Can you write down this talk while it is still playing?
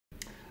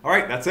All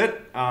right, that's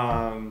it.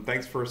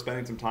 Thanks for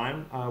spending some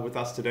time with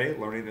us today,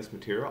 learning this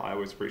material. I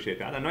always appreciate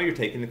that. I know you're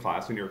taking the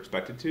class when you're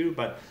expected to,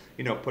 but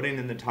putting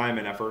in the time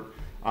and effort.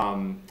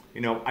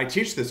 I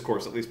teach this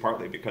course at least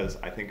partly because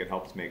I think it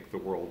helps make the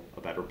world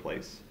a better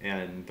place,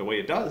 and the way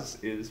it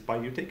does is by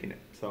you taking it.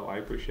 So I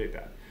appreciate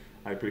that.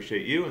 I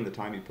appreciate you and the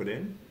time you put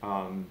in,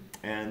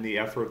 and the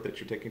effort that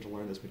you're taking to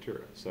learn this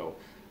material. So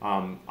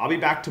I'll be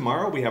back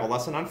tomorrow. We have a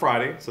lesson on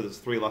Friday, so there's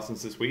 3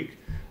 lessons this week.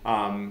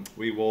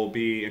 We will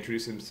be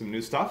introducing some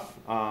new stuff,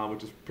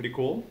 which is pretty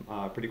cool.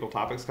 Pretty cool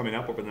topics coming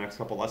up over the next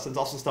couple lessons.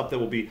 Also stuff that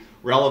will be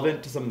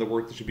relevant to some of the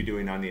work that you'll be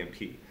doing on the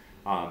MP.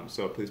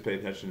 So please pay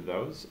attention to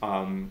those.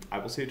 I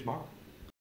will see you tomorrow.